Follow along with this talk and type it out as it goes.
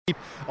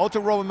Out to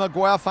Rowan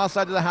Maguire, far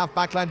side of the half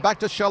back line, back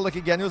to Sherlock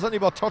again. He was only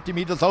about 30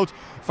 metres out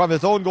from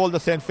his own goal, the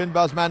St.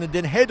 Finbarr's man, and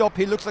then head up,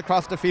 he looks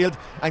across the field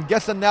and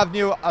gets an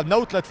avenue, an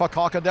outlet for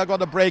Cork, and they're going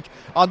to break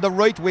on the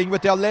right wing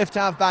with their left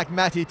half back,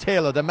 Matty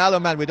Taylor, the Mallow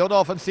man. We don't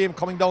often see him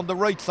coming down the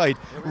right side,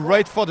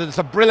 right footed. It's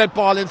a brilliant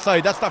ball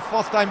inside. That's the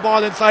first time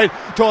ball inside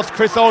towards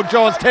Chris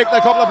O'Jones, taking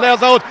a couple of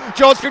players out.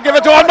 Jones can give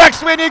it to Max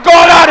Sweeney. Goal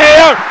on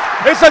here!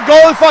 It's a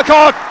goal for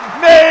Cork,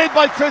 made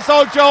by Chris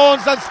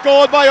O'Jones and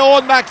scored by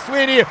Owen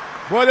McSweeney.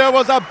 Well, there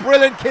was a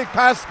brilliant kick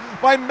pass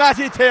by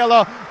Matty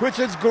Taylor, which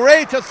is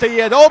great to see.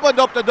 It opened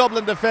up the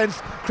Dublin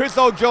defence. Chris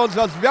O'Jones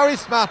was very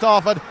smart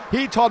off it.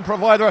 He turned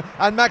provider,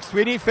 and Max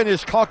Sweeney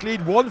finished. Cork lead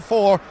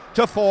 1-4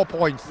 to 4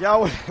 points.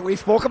 Yeah, we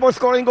spoke about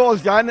scoring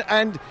goals, John,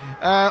 and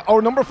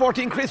our number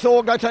 14, Chris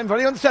O, got time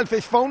very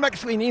unselfish, found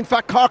Max Sweeney. In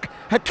fact, Cork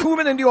had 2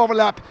 men in the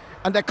overlap,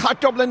 and they caught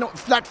Dublin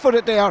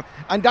flat-footed there,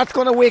 and that's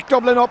going to wake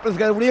Dublin up. There's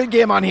a real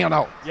game on here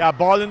now. Yeah,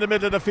 ball in the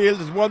middle of the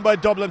field is won by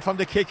Dublin from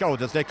the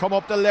kick-out as they come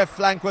up the left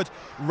flank with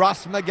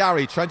Ross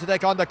McGarry trying to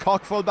take on the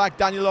Cork full-back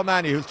Daniel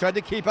O'Mahony, who's trying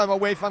to keep him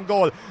away from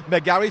goal.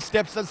 McGarry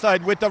steps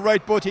inside with the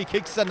right boot. He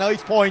kicks a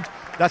nice point.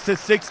 That's his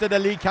 6th of the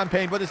league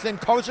campaign, but it's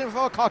encouraging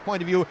from a Cork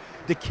point of view.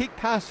 The kick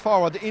pass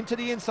forward into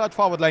the inside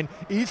forward line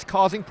is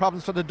causing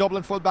problems for the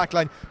Dublin full back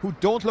line, who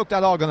don't look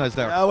that organised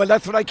there. Well,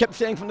 that's what I kept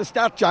saying from the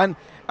start, John.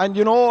 And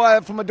you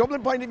know, from a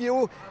Dublin point of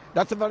view,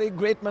 that's a very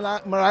great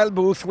morale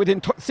boost.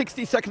 Within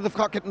 60 seconds of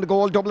Cork getting the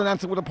goal, Dublin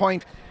answer with a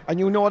point. And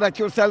you know that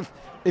yourself,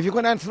 if you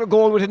can answer a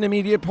goal with an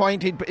immediate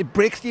point, it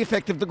breaks the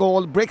effect of the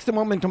goal, breaks the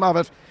momentum of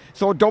it.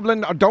 So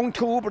Dublin are down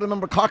 2, but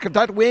remember, Cork have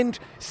that wind,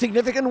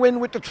 significant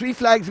wind with the 3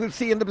 flags we'll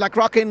see in the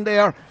Blackrock in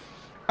there.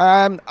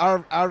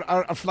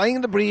 Are flying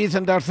in the breeze,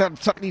 and there's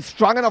certainly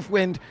strong enough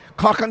wind.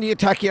 Cork on the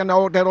attack here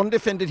now. They're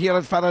undefended here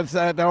as far as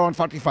they're on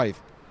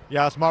 45.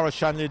 Yeah, it's Maurice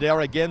Shanley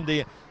there again.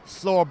 The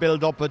slower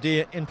build up, but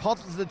the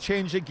importance of the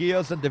change of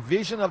gears and the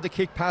vision of the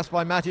kick pass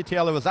by Matty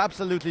Taylor was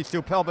absolutely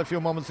superb a few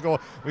moments ago.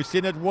 We've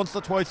seen it once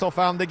or twice so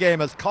far in the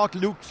game as Cork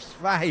Luke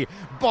Svahi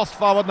bust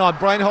forward now.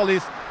 Brian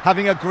Hulley's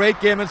having a great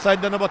game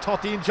inside the number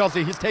 13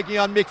 jersey. He's taking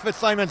on Mick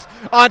Fitzsimons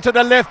onto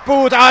the left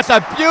boot. It's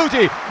a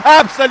beauty,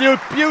 absolute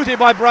beauty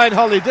by Brian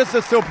Hulley. This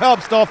is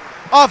superb stuff.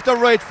 Off the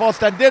right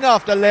first and then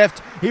off the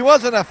left. He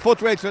was in a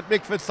foot race with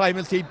Mick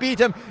Fitzsimons. He beat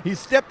him. He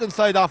stepped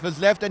inside off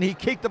his left and he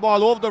kicked the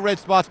ball over the red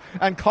spot,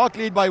 and Cork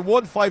lead by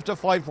 1-5 to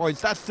 5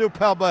 points. That's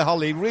superb by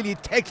Hulley. Really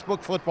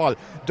textbook football.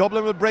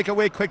 Dublin will break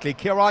away quickly.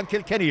 Kieran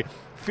Kilkenny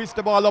fist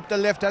the ball up the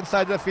left hand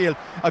side of the field.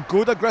 A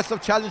good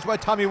aggressive challenge by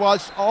Tommy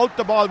Walsh. Out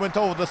the ball went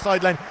over the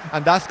sideline,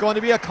 and that's going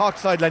to be a Cork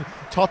sideline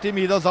 30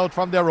 metres out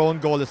from their own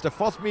goal. It's the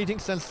first meeting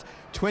since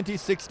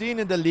 2016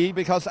 in the league,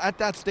 because at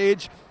that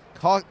stage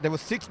Cork, there were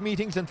 6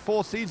 meetings in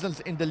 4 seasons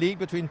in the league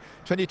between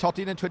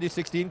 2013 and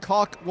 2016.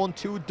 Cork won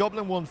 2,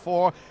 Dublin won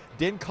 4.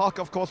 Then Cork,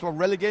 of course, were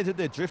relegated.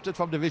 They drifted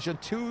from Division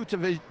 2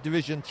 to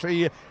Division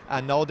 3,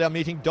 and now they're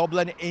meeting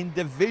Dublin in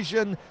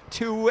Division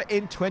 2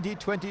 in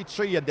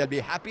 2023, and they'll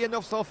be happy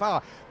enough so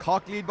far.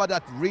 Cork lead by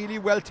that really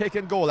well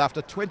taken goal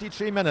after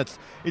 23 minutes.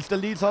 It's the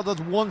Leeds Others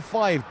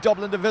 1-5,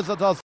 Dublin the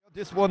visitors.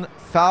 This one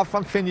far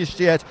from finished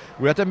yet.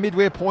 We're at the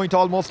midway point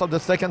almost of the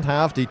second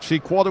half, the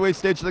 3/4-way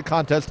stage of the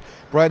contest.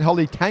 Brian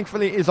Hulley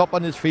thankfully is up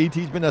on his feet.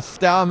 He's been a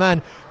star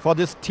man for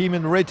this team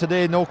in red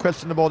today, no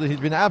question about it. He's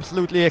been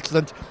absolutely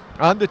excellent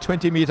on the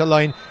 20-metre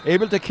line,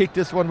 able to kick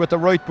this one with the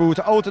right boot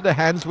out of the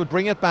hands, would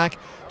bring it back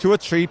to a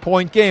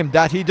 3-point game.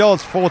 That he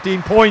does.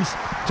 14 points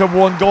to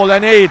 1 goal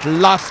and 8.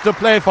 Lots to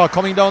play for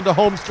coming down the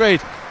home straight.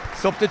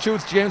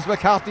 Substitutes: James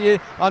McCarthy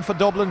on for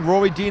Dublin,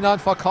 Rory Dean on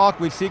for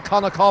Cork. We see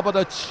Conor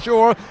Corbett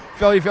sure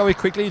very, very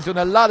quickly. He's doing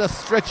a lot of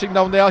stretching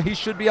down there. He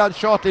should be on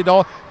shortly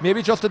now.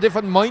 Maybe just a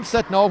different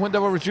mindset now when they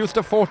were reduced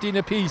to 14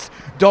 apiece.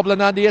 Dublin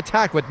on the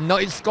attack with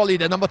Niall Scully,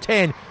 the number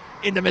 10,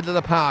 in the middle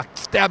of the park.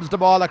 Stabs the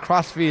ball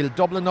across field.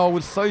 Dublin now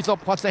will size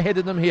up what's ahead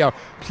of them here.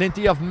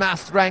 Plenty of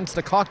massed ranks.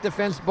 The Cork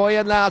defence, by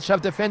and large,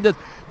 have defended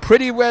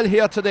pretty well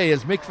here today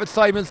as Mick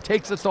Fitzsimons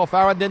takes it so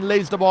far and then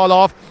lays the ball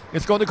off.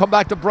 It's going to come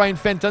back to Brian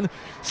Fenton,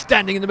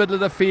 standing in the middle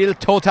of the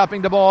field,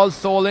 toe-tapping the ball,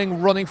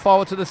 Soling running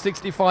forward to the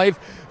 65.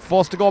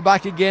 Forced to go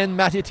back again.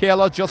 Matty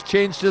Taylor just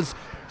changed his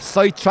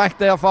side track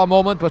there for a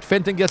moment, but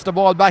Fenton gets the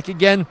ball back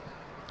again.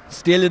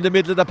 Still in the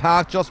middle of the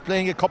park, just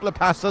playing a couple of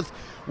passes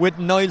with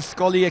Niall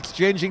Scully,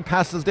 exchanging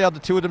passes there,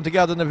 the two of them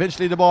together, and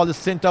eventually the ball is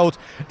sent out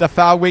the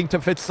far wing to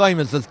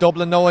Fitzsimons as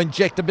Dublin now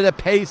inject a bit of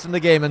pace in the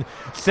game and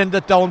send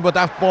it down, but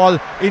that ball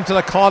into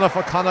the corner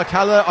for Conor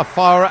Calla,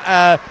 for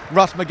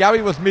Ross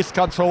McGarry was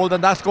miscontrolled,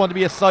 and that's going to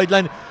be a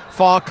sideline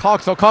for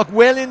Cork. So Cork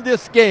well in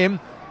this game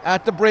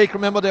at the break.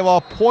 Remember, they were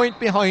a point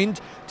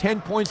behind,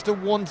 10 points to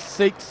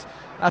 1-6.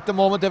 At the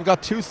moment, they've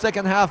got 2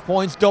 second half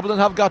points. Dublin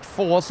have got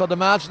 4, so the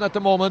margin at the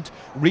moment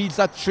reads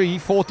at 3,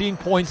 14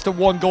 points to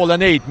 1 goal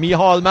and 8.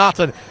 Micheál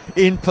Martin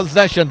in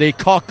possession. The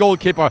Cork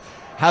goalkeeper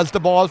has the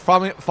ball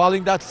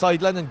following that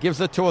sideline and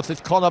gives it to us. It's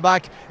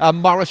cornerback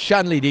Maurice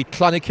Shanley, the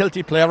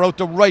Clonakilty player, out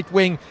the right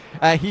wing.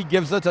 He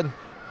gives it, and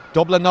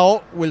Dublin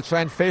now will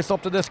try and face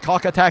up to this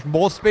Cork attack.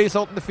 More space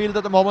out in the field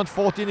at the moment,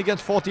 14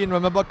 against 14.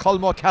 Remember,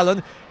 Colm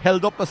Callan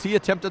held up as he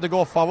attempted to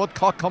go forward.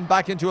 Cork come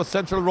back into a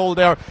central role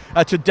there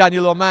to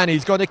Daniel O'Mahony.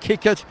 He's going to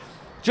kick it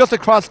just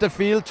across the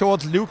field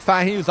towards Luke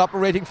Fahey, who's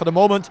operating for the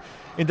moment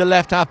in the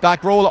left half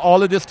back role.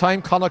 All of this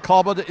time Conor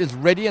Corbett is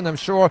ready and I'm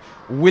sure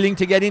willing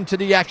to get into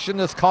the action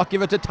as Cork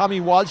give it to Tommy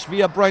Walsh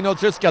via Brian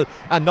O'Driscoll,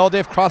 and now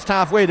they've crossed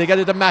halfway. They get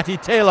it to Matty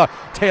Taylor.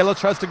 Taylor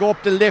tries to go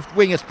up the left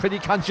wing. It's pretty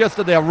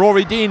congested there.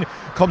 Rory Dean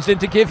comes in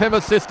to give him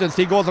assistance.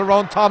 He goes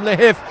around Tom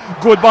Lahiff.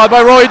 Good ball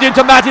by Rory Dean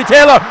to Matty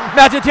Taylor.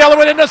 Matty Taylor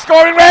within the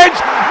scoring range.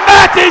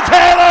 Matty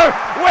Taylor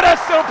with a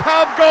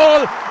superb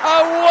goal. A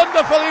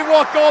wonderfully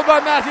worked goal by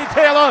Matty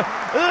Taylor.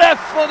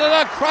 Left footed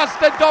across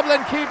the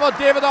Dublin keeper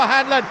David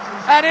O'Hanlon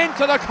and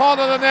into the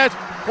corner of the net.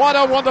 What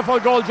a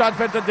wonderful goal, John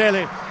Fenton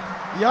Daly.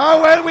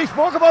 Yeah, well, we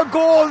spoke about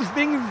goals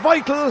being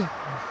vital.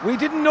 We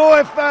didn't know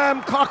if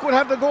Cork would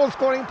have the goal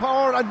scoring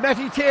power, and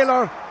Matty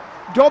Taylor.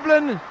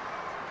 Dublin,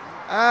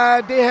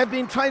 they have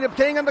been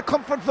playing in the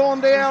comfort zone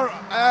there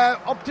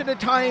up to the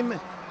time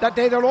that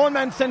they had their own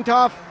man sent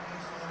off.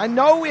 And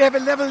now we have a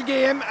level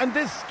game, and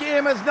this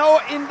game is now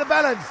in the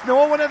balance.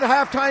 No one at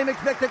half time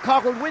expected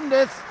Cork would win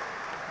this,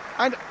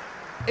 and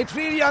it's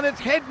really on its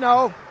head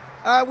now.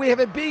 We have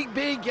a big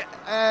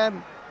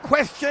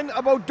question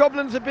about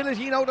Dublin's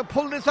ability now to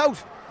pull this out,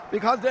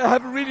 because they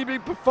haven't really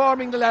been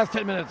performing the last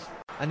 10 minutes.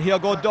 And here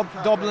go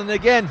Dublin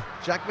again.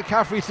 Jack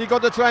McCaffrey, is he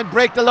going to try and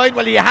break the line?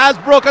 Well, he has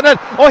broken it.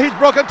 Oh, he's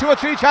broken 2 or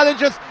 3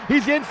 challenges.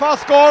 He's in for a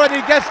score and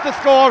he gets the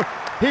score.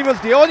 He was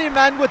the only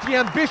man with the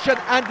ambition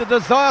and the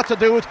desire to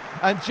do it.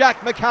 And Jack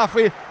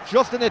McCaffrey,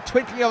 just in a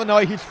twinkling of an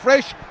eye, he's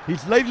fresh,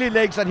 he's lively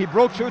legs, and he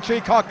broke through 3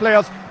 Cork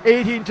players,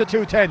 18 to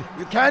 2-10.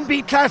 You can't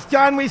beat class,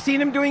 John. We've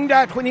seen him doing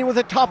that when he was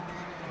a top,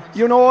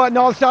 an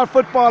all-star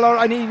footballer,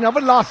 and he never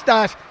lost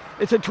that.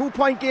 It's a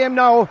 2-point game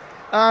now.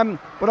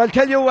 But I'll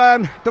tell you,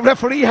 the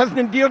referee hasn't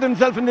endeared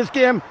himself in this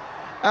game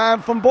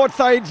from both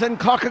sides, and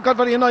Cork got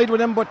very annoyed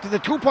with him. But there's a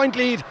 2-point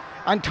lead,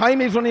 and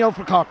time is running out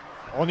for Cork.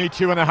 Only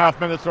 2.5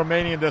 minutes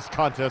remaining in this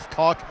contest.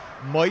 Cork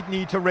might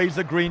need to raise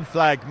a green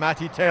flag.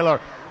 Matty Taylor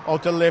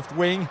out the left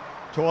wing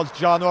towards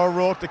John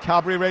O'Rourke, the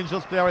Cabaret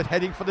Rangers player, is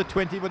heading for the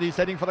 20, but he's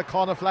heading for the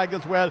corner flag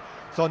as well,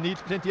 so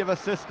needs plenty of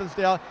assistance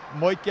there.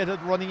 Might get it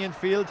running in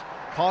field.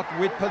 Cork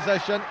with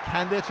possession.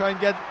 Can they try and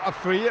get a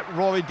free?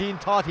 Rory Dean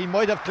thought he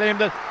might have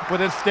claimed it, but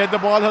instead the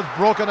ball has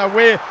broken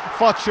away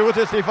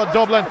fortuitously for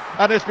Dublin,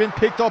 and it's been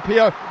picked up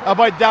here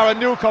by Darren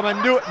Newcombe,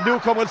 and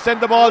Newcombe will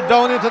send the ball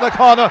down into the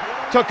corner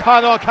to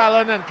Conor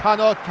Callan, and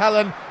Conor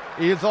Callan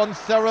is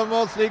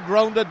unceremoniously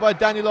grounded by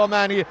Daniel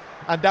O'Mahony,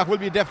 and that will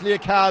be definitely a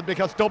card,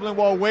 because Dublin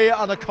were away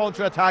on a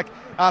counter-attack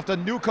after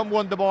Newcombe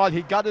won the ball.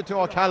 He got it to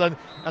O'Callaghan,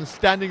 and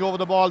standing over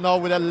the ball now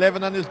with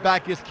 11 on his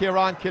back is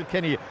Kieran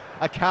Kilkenny.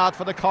 A card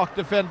for the Cork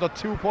defender,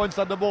 2 points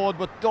on the board,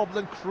 but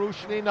Dublin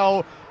crucially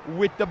now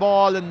with the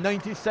ball, and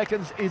 90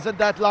 seconds isn't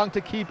that long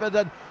to keep it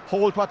and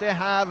hold what they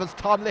have, as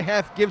Tom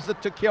Lahiff gives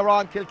it to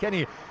Kieran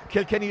Kilkenny.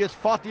 Kilkenny is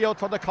 40 out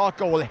for the Cork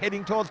goal,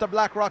 heading towards the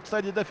Blackrock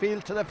side of the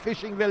field to the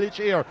fishing village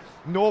here.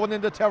 No one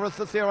in the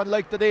terraces here,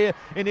 unlike the day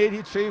in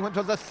 83 when it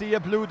was a sea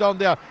of blue down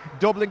there.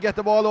 Dublin get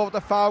the ball over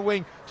the far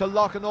wing to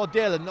Lachlan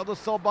O'Dell. Another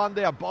sub on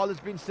there. Ball has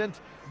been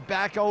sent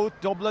back out.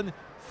 Dublin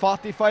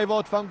 45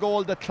 out from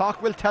goal. The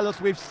clock will tell us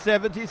we've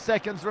 70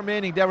 seconds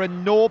remaining. They're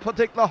in no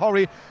particular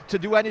hurry to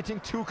do anything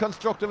too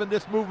constructive in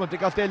this movement,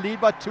 because they lead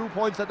by 2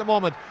 points at the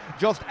moment,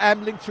 just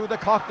ambling through the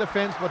Cork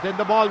defence, but then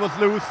the ball was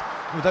loose.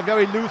 It was a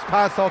very loose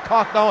pass, so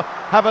Cork now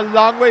have a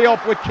long way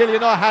up with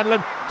Cillian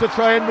O'Hanlon to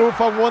try and move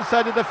from one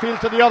side of the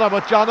field to the other,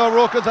 but John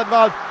O'Rourke is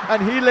involved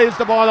and he lays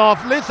the ball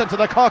off. Listen to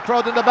the Cork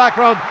crowd in the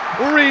background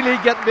really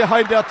getting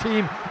behind their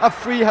team. A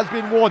free has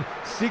been won.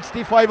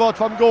 65 out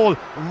from goal,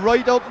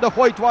 right out in the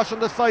whitewash on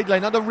the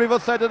sideline on the river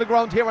side of the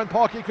ground here in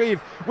Páirc Uí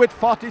Chaoimh, with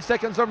 40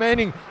 seconds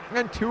remaining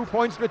and 2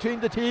 points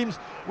between the teams.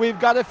 We've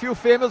got a few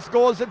famous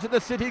goals into the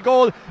City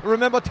goal.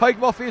 Remember Tyke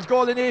Murphy's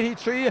goal in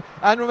 83,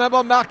 and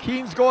remember Mark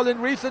Keane's goal in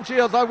recent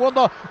years. I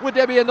wonder, would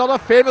there be another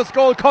famous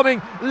goal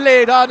coming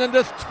later on in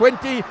this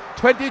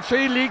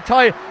 2023 league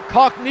tie?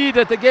 Cork need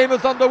it. The game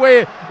is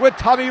underway with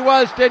Tommy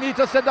Walsh. They need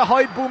to send a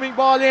high booming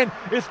ball in.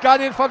 It's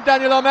gone in from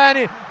Daniel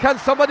O'Mahony. Can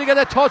somebody get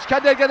a touch?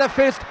 Can they get a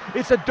fist?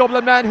 It's a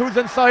Dublin man who's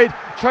inside,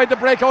 trying to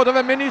break out of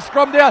a mini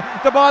scrum there.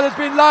 The ball has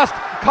been lost.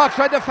 Cork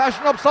tried to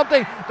fashion up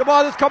something. The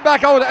ball has come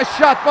back out. A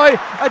shot by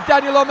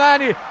Daniel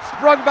O'Mahony.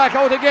 Sprung back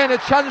out again. A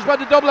challenge by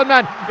the Dublin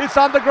man. It's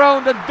on the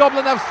ground, and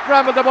Dublin have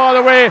scrambled the ball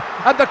away.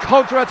 And the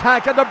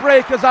counter-attack and the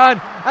break is on.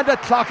 And the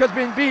clock has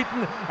been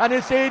beaten. And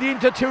it's 18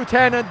 to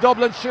 2-10. And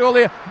Dublin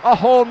surely are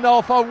home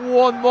now for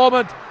one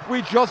moment.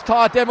 We just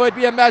thought there might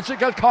be a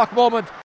magical Cork moment.